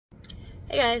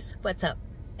Hey guys, what's up?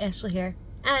 Ashley here.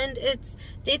 And it's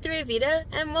day 3 of Vita,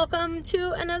 and welcome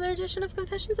to another edition of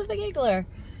Confessions of a Giggler.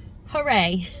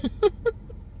 Hooray.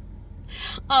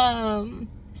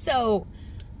 So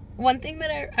one thing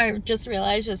that I just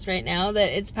realized just right now,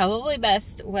 that it's probably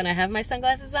best when I have my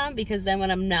sunglasses on, because then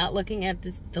when I'm not looking at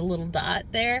the little dot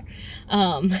there,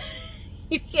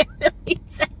 you can't really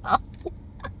tell.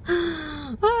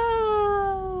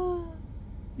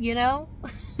 You know?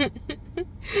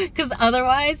 Because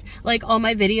otherwise, like, all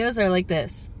my videos are like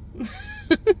this.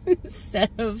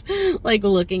 Instead of, like,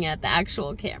 looking at the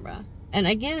actual camera. And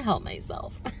I can't help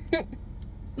myself.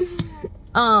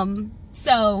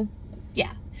 So,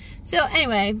 yeah. So,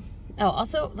 anyway. Oh,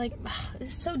 also, like,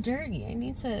 it's so dirty. I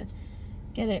need to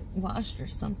get it washed or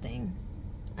something.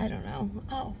 I don't know.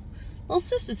 Oh, well,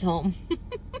 sis is home.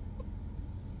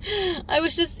 I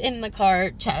was just in the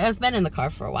car. I've been in the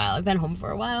car for a while. I've been home for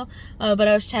a while. But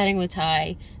I was chatting with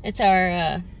Ty. It's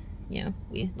our, you know,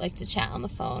 we like to chat on the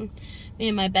phone. Me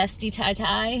and my bestie,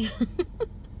 Ty.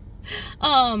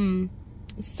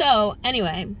 So,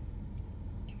 anyway.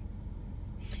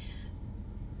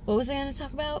 What was I going to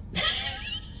talk about?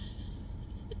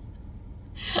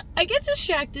 I get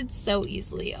distracted so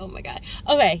easily. Oh my God.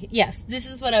 Okay, yes. This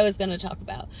is what I was going to talk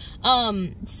about.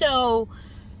 So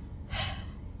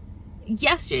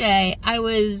yesterday I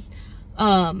was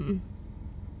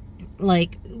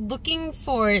like looking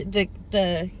for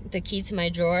the key to my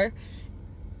drawer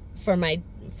for my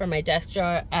desk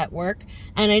drawer at work,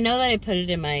 and I know that I put it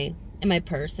in my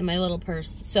purse, in my little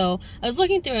purse. So I was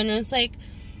looking through and I was like,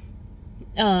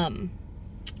 I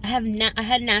had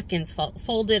napkins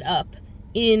folded up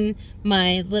in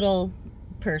my little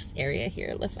purse area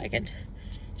here. If I could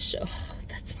show, oh,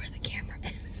 that's where the camera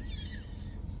is.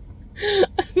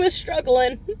 I'm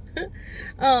struggling.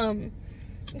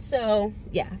 So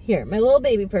yeah, here, my little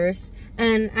baby purse,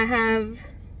 and I have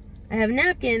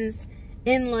napkins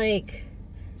in like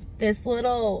this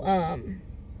little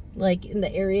like in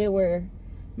the area where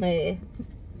my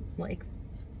like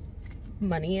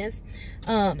money is.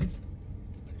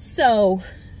 So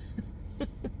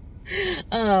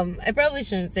I probably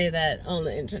shouldn't say that on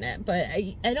the internet, but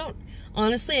I don't,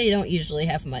 honestly, I don't usually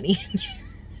have money in there.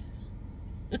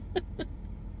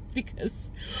 Because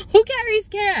who carries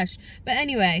cash? But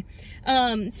anyway,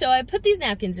 so I put these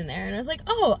napkins in there, and I was like,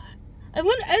 oh, I don't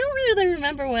really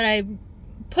remember what I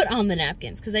put on the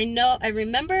napkins, because I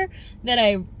remember that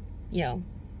I, you know,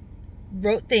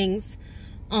 wrote things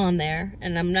on there,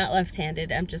 and I'm not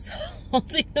left-handed. I'm just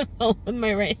holding them all with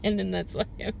my right hand, and that's why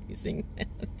I'm using my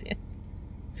left hand.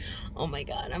 Oh my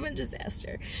God, I'm a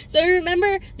disaster. So I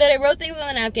remember that I wrote things on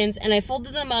the napkins, and I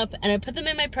folded them up, and I put them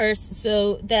in my purse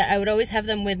so that I would always have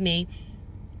them with me,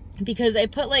 because I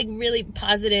put like really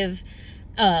positive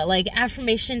like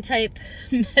affirmation type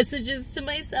messages to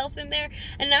myself in there,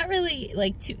 and not really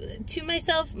like to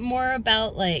myself, more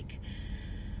about like,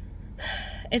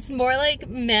 it's more like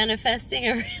manifesting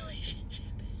a relationship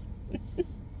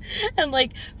and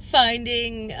like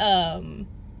finding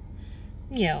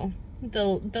you know,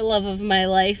 the love of my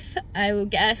life, I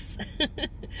would guess.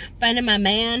 Finding my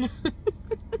man.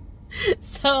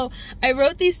 So I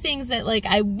wrote these things that like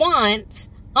I want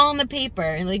on the paper,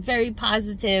 and like very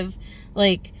positive,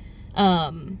 like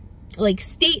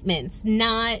statements,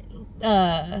 not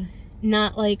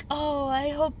like, oh, I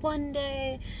hope one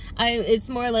day. It's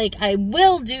more like, I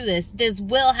will do this. This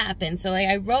will happen. So like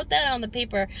I wrote that on the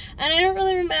paper, and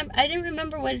I didn't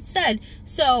remember what it said.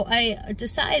 So I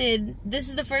decided, this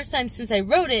is the first time since I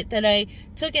wrote it that I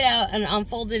took it out and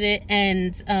unfolded it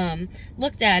and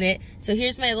looked at it. So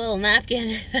here's my little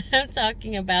napkin that I'm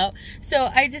talking about. So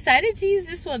I decided to use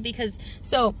this one because,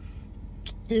 so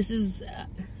this is,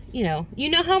 you know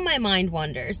how my mind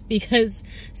wanders, because,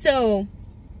 so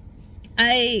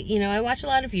I watch a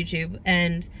lot of YouTube,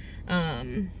 and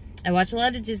I watch a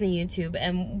lot of Disney YouTube,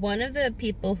 and one of the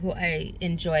people who I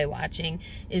enjoy watching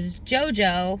is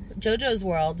JoJo's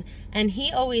World, and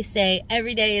he always say,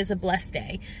 every day is a blessed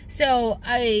day. So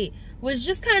I was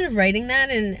just kind of writing that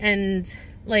and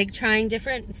like trying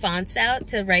different fonts out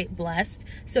to write blessed.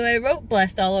 So I wrote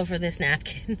blessed all over this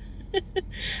napkin.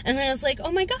 And then I was like,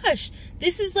 oh my gosh,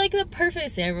 this is like the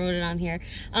perfect, I wrote it on here.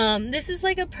 This is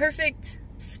like a perfect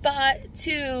spot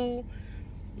to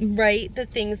write the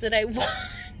things that I want.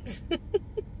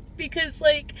 Because,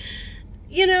 like,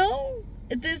 you know,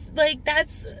 this, like,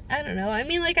 that's, I don't know, I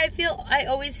mean, like, I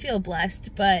always feel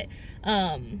blessed, but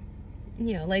you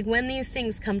know, like, when these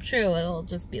things come true, it'll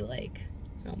just be like,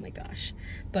 oh my gosh.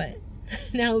 But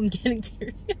now I'm getting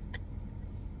teary.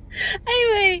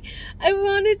 Anyway, I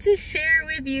wanted to share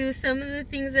with you some of the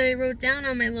things that I wrote down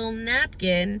on my little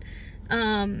napkin.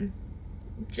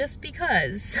 just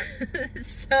because.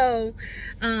 So,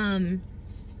 I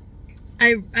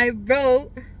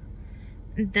wrote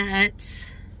that,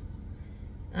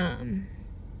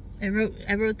 I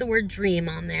wrote the word dream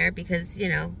on there because, you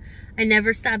know, I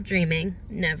never stop dreaming.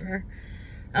 Never.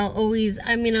 I'll always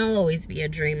be a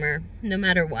dreamer, no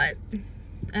matter what.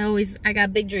 I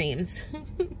got big dreams.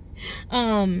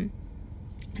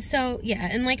 So, yeah,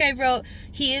 and like I wrote,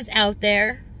 he is out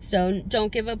there, so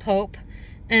don't give up hope.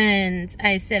 And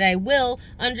I said I will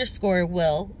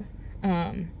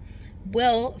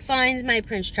Will finds my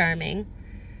Prince Charming.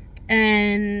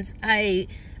 And I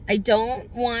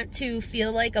don't want to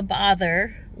feel like a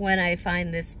bother when I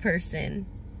find this person.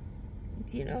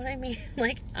 Do you know what I mean?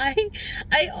 Like, I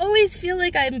always feel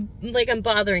like I'm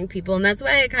bothering people, and that's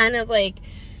why I kind of like,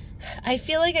 I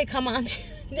feel like I come on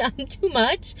I'm too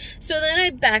much, so then I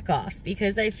back off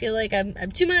because I feel like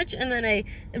I'm too much, and then I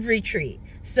retreat.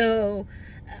 So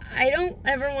I don't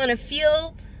ever want to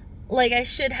feel like I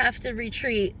should have to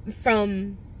retreat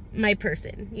from my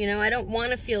person. You know, I don't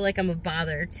want to feel like I'm a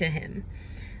bother to him.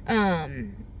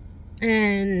 And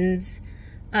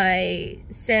I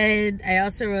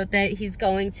also wrote that he's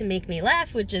going to make me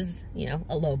laugh, which is, you know,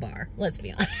 a low bar. Let's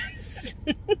be honest.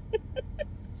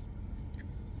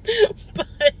 But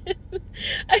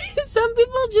some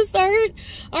people just aren't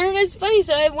as funny,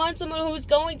 so I want someone who's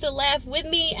going to laugh with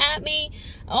me, at me,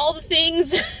 all the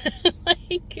things.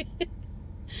 Like,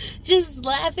 just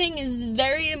laughing is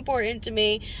very important to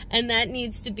me, and that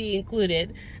needs to be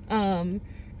included. And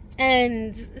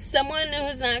someone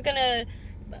who's not gonna,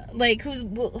 like, who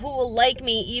will like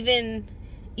me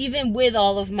even with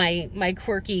all of my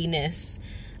quirkiness,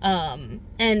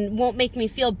 and won't make me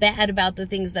feel bad about the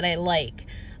things that I like.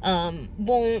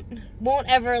 Won't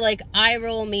ever like eye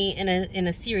roll me in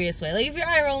a serious way. Like, if you're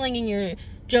eye rolling and you're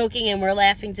joking and we're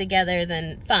laughing together,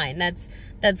 then fine.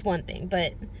 That's one thing.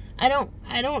 But I don't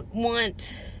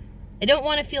want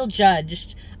to feel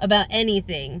judged about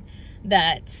anything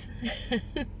that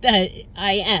that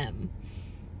I am,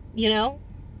 you know,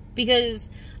 because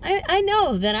I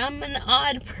know that I'm an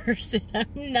odd person.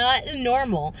 I'm not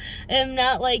normal. I'm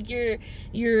not like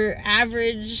your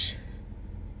average,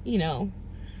 you know,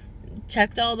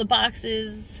 checked all the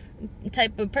boxes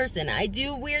type of person. I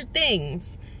do weird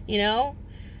things, you know.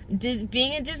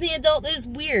 Being a Disney adult is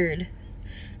weird.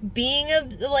 Being a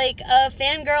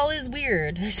fangirl is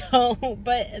weird. So,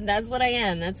 but that's what I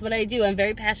am. That's what I do. I'm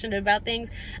very passionate about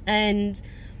things, and,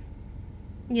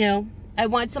 you know, I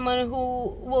want someone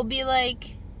who will be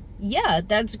like, yeah,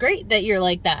 that's great that you're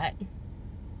like that.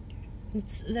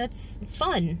 That's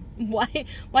fun.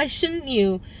 Why shouldn't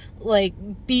you, like,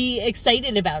 be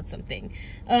excited about something?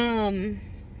 And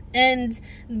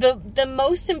the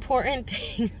most important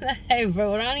thing that I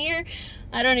wrote on here,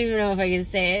 I don't even know if I can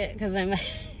say it because I'm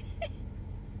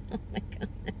oh my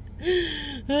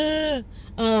god.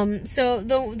 So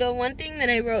the one thing that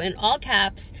I wrote in all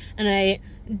caps, and I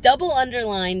double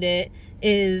underlined it,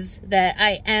 is that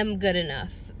I am good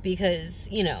enough. Because,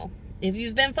 you know, if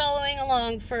you've been following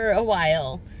along for a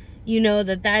while, you know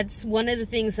that that's one of the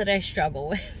things that I struggle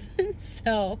with.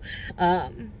 So,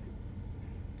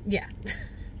 yeah.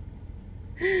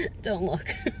 Don't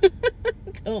look.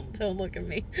 Don't look at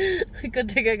me. Good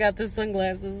thing I got the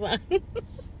sunglasses on.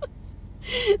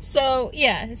 So,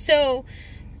 yeah. So,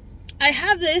 I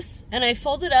have this, and I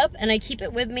fold it up, and I keep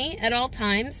it with me at all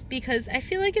times, because I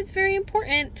feel like it's very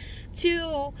important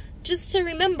to just to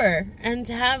remember, and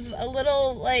to have a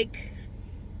little, like,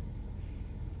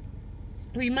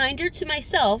 reminder to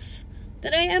myself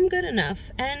that I am good enough,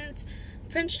 and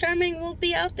Prince Charming will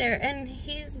be out there, and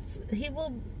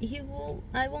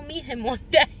I will meet him one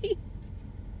day.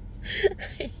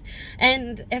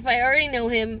 And if I already know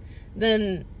him,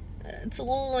 then it's a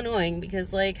little annoying,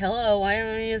 because, like, hello, why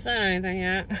haven't you said anything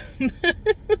yet?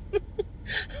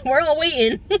 We're all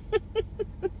waiting.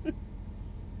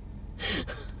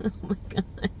 Oh my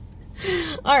god.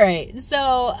 Alright,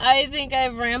 so I think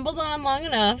I've rambled on long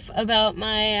enough about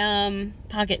my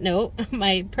pocket note,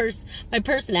 my purse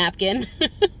napkin.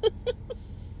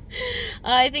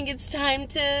 I think it's time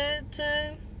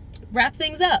to wrap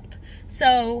things up.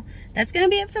 So that's gonna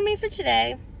be it for me for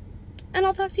today, and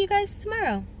I'll talk to you guys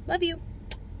tomorrow. Love you.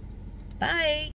 Bye.